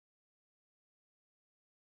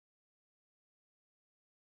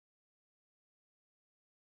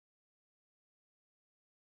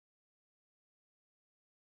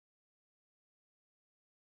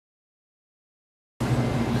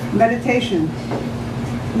Meditation.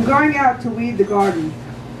 I'm going out to weed the garden,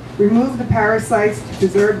 remove the parasites to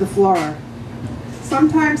preserve the flora.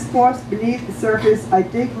 Sometimes forced beneath the surface, I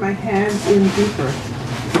dig my hands in deeper,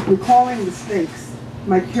 recalling mistakes,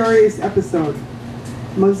 my curious episode.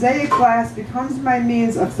 Mosaic glass becomes my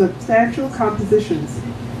means of substantial compositions.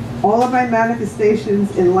 All of my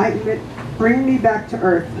manifestations, enlightenment, bring me back to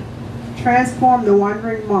earth, transform the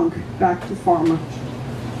wandering monk back to farmer.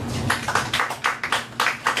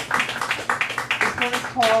 This one is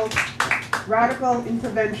called Radical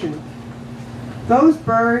Intervention. Those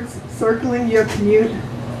birds circling your commute,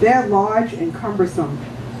 they're large and cumbersome.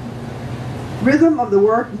 Rhythm of the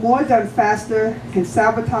work, more done faster, can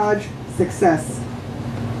sabotage success.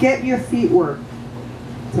 Get your feet wet.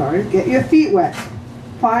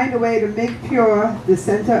 Find a way to make pure the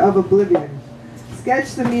center of oblivion.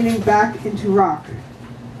 Sketch the meaning back into rock.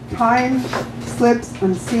 Time slips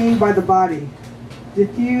unseen by the body.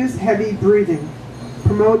 Diffuse heavy breathing.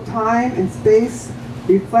 Promote time and space.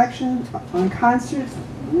 Reflection on concerts.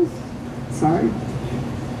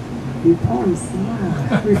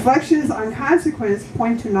 Reflections on consequence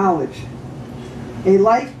point to knowledge. A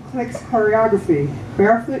light clicks choreography.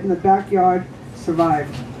 Barefoot in the backyard,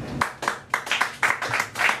 survived.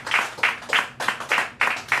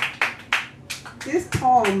 This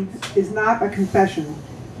poem is not a confession.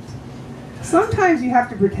 Sometimes you have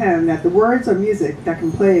to pretend that the words are music that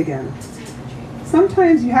can play again.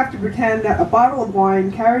 Sometimes you have to pretend that a bottle of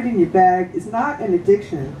wine carried in your bag is not an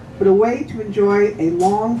addiction, but a way to enjoy a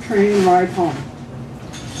long train ride home.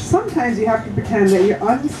 Sometimes you have to pretend that your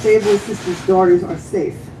unstable sister's daughters are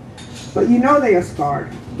safe, but you know they are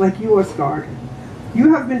scarred, like you are scarred.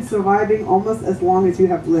 You have been surviving almost as long as you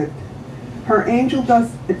have lived. Her angel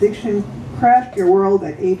dust addiction crashed your world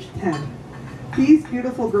at age 10. These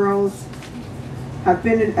beautiful girls have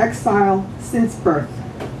been in exile since birth.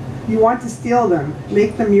 You want to steal them,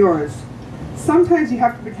 make them yours. Sometimes you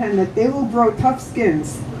have to pretend that they will grow tough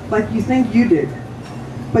skins, like you think you did.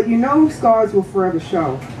 But you know scars will forever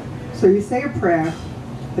show. So you say a prayer,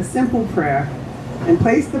 a simple prayer, and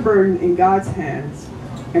place the burden in God's hands,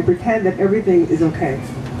 and pretend that everything is okay.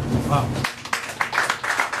 Wow.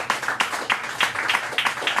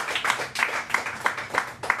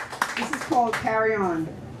 This is called Carry On.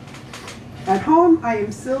 At home, I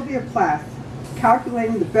am Sylvia Plath,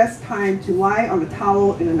 calculating the best time to lie on a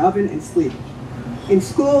towel in an oven and sleep. In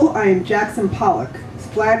school, I am Jackson Pollock,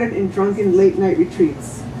 splattered in drunken late-night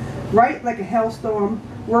retreats. Write like a hailstorm,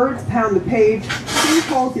 words pound the page,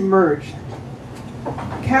 sinkholes emerge.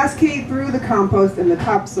 Cascade through the compost and the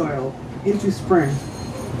topsoil into spring.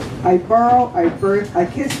 I burrow, I birth, I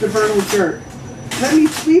kiss the vernal dirt. Let me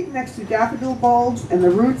sleep next to daffodil bulbs and the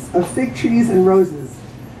roots of fig trees and roses.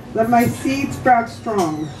 Let my seed sprout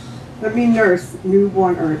strong. Let me nurse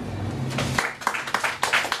newborn earth.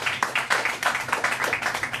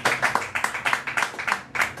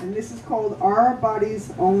 And this is called Our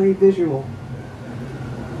Bodies Only Visual.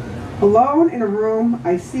 Alone in a room,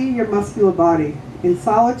 I see your muscular body. In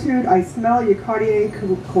solitude, I smell your Cartier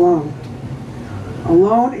cologne.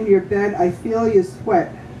 Alone in your bed, I feel your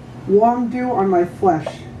sweat, warm dew on my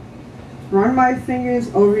flesh. Run my fingers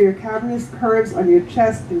over your cavernous curves on your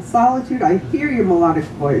chest. In solitude, I hear your melodic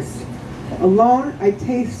voice. Alone, I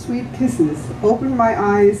taste sweet kisses. Open my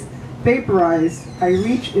eyes, vaporize. I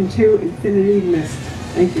reach into infinity mist.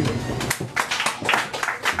 Thank you.